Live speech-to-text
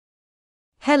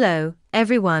Hello,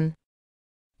 everyone.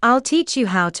 I'll teach you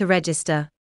how to register.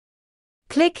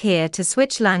 Click here to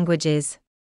switch languages.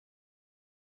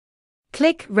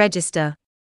 Click Register.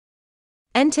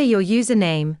 Enter your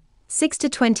username, 6 to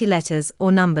 20 letters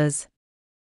or numbers.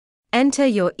 Enter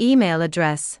your email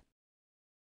address.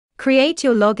 Create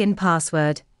your login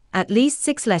password, at least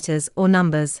 6 letters or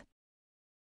numbers.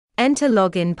 Enter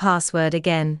login password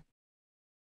again.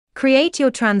 Create your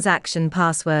transaction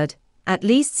password, at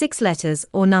least 6 letters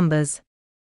or numbers.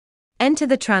 Enter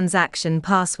the transaction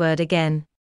password again.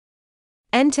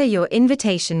 Enter your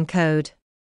invitation code.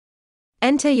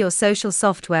 Enter your social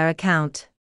software account.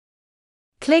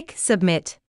 Click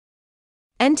Submit.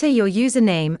 Enter your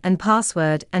username and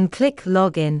password and click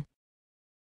Login.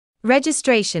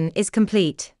 Registration is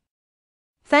complete.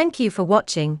 Thank you for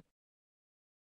watching.